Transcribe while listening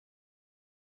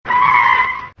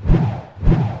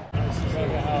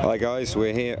Hi guys,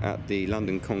 we're here at the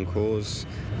London Concours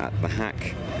at the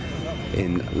Hack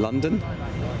in London.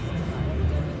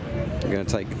 We're going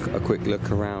to take a quick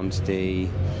look around the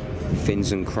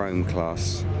Fins and Chrome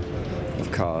class of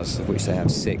cars, of which they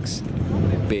have 6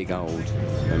 big old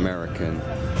American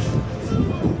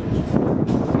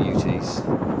beauties.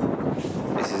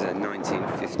 This is a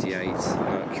 1958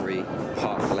 Mercury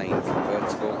Park Lane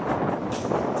convertible.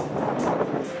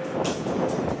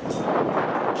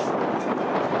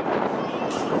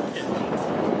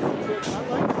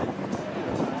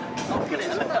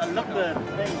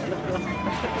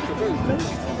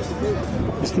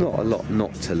 There's not a lot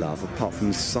not to love apart from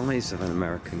the size of an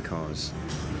American cars.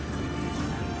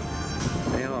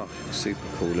 They are super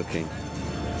cool looking.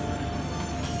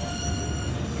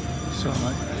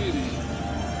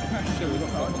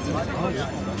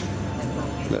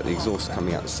 Look, the exhaust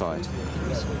coming out the side.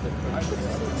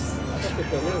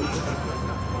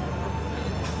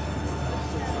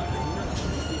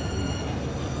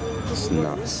 It's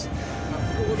nuts.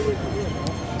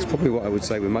 It's probably what I would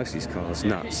say with most of these cars,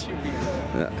 nuts.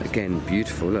 Again,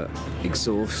 beautiful, look,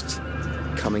 exhaust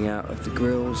coming out of the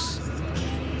grills,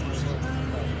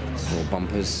 or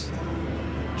bumpers.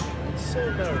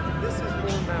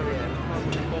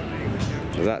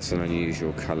 So that's an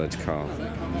unusual coloured car.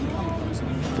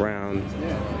 Brown,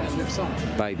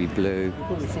 baby blue,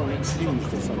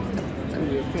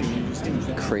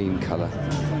 cream colour.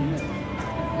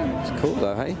 It's cool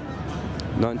though, hey?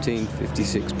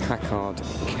 1956 Packard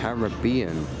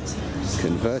Caribbean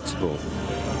convertible.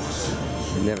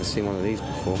 Never seen one of these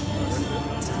before.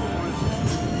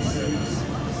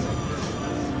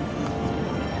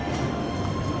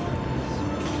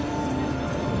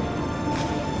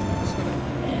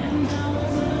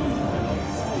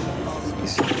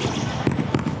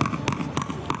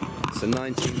 It's a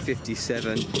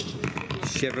 1957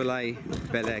 Chevrolet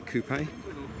Bel Air Coupe.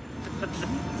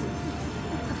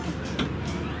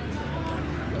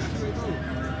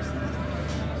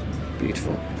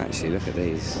 Beautiful. Actually, look at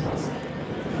these.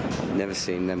 Never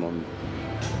seen them on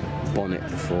bonnet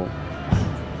before.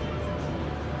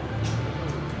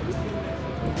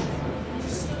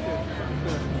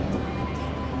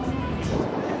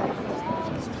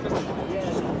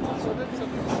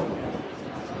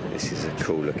 This is a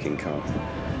cool looking car.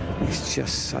 It's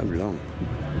just so long.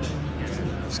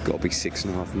 It's got to be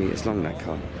 6.5 meters long, that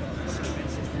car.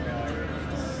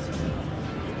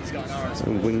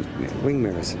 Wing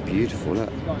mirrors are beautiful, look.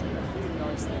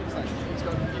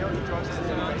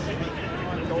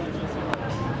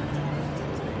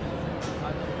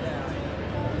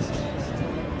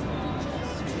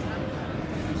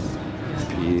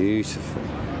 Beautiful.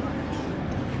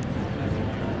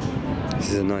 This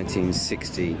is a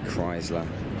 1960 Chrysler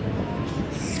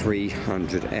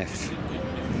 300F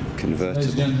convertible.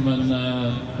 Ladies and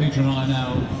gentlemen, Peter and I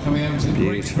now coming over to the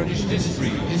British history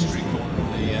corner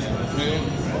of the field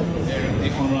here at the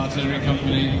Equine Artillery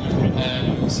Company.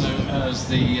 So, as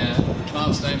the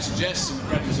class name suggests, some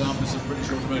great examples of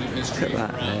British automotive history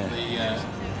around the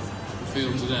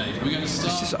field today. We're going to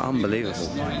start. It's just unbelievable.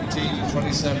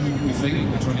 1927, we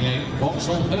think, 28,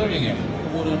 Vauxhall Hurlingham.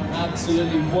 What an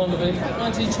absolutely wonderful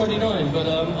 1929, but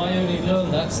I only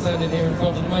learned that standing here in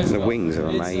front of the motor. The wings are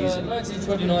amazing. It's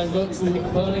 1929 Vauxhall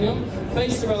Hurlingham,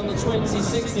 based around the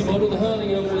 2060 model. The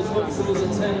Hurlingham was Vauxhall's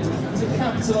attempt to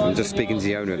capitalise. I'm just speaking to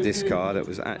the owner of this car that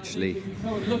was actually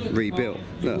rebuilt.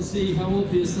 Look. You'll see how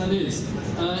obvious that is.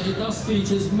 It thus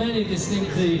features many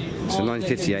distinctly. It's a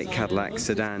 1958 Cadillac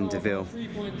Sedan DeVille.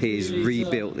 He's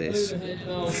rebuilt this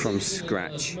from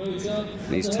scratch,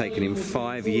 and he's taken him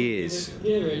 5 years.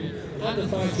 At the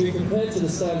factory compared to the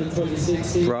standard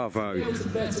 2060. Bravo. To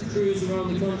better cruise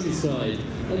around the countryside.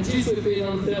 And due to it being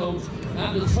unbuilt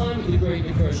at the time of the Great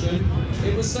Depression,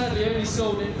 it was sadly only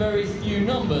sold in very few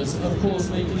numbers, of course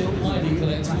making it highly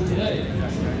collectible today.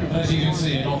 As you can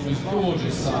see, it offers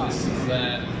gorgeous statistics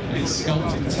there. It's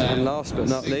sculpted tan. And last but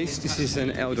not least, this is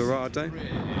an Eldorado.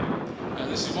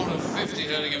 This is one of 50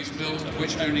 Hurlinghams built, of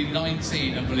which only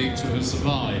 19 are believed to have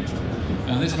survived.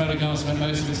 And this motor car spent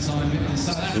most of its time in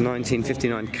South Africa. The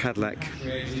 1959 Cadillac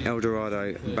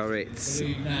Eldorado Barrett's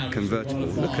convertible.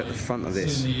 Look at the front of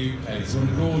this.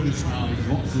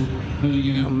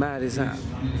 How mad is that? I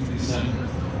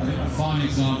think a fine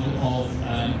example of,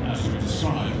 as we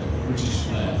described, British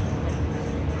flair.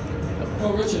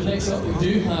 Well, Richard, next up we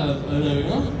do have an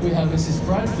owner. We have Mrs.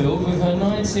 Bradfield with her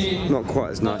 19... Not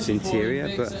quite as nice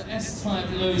interior, but S-type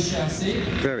low chassis.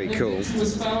 Very cool. It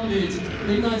was founded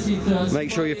in 1930.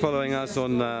 Make sure you're following us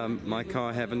on My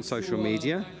Car Heaven social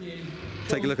media.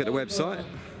 Take a look at the website.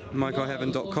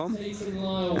 mycarheaven.com,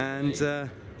 and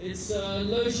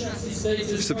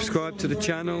subscribe to the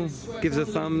channel, give us a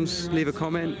thumbs, leave a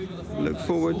comment. Look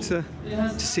forward to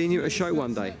seeing you at a show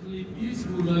one day.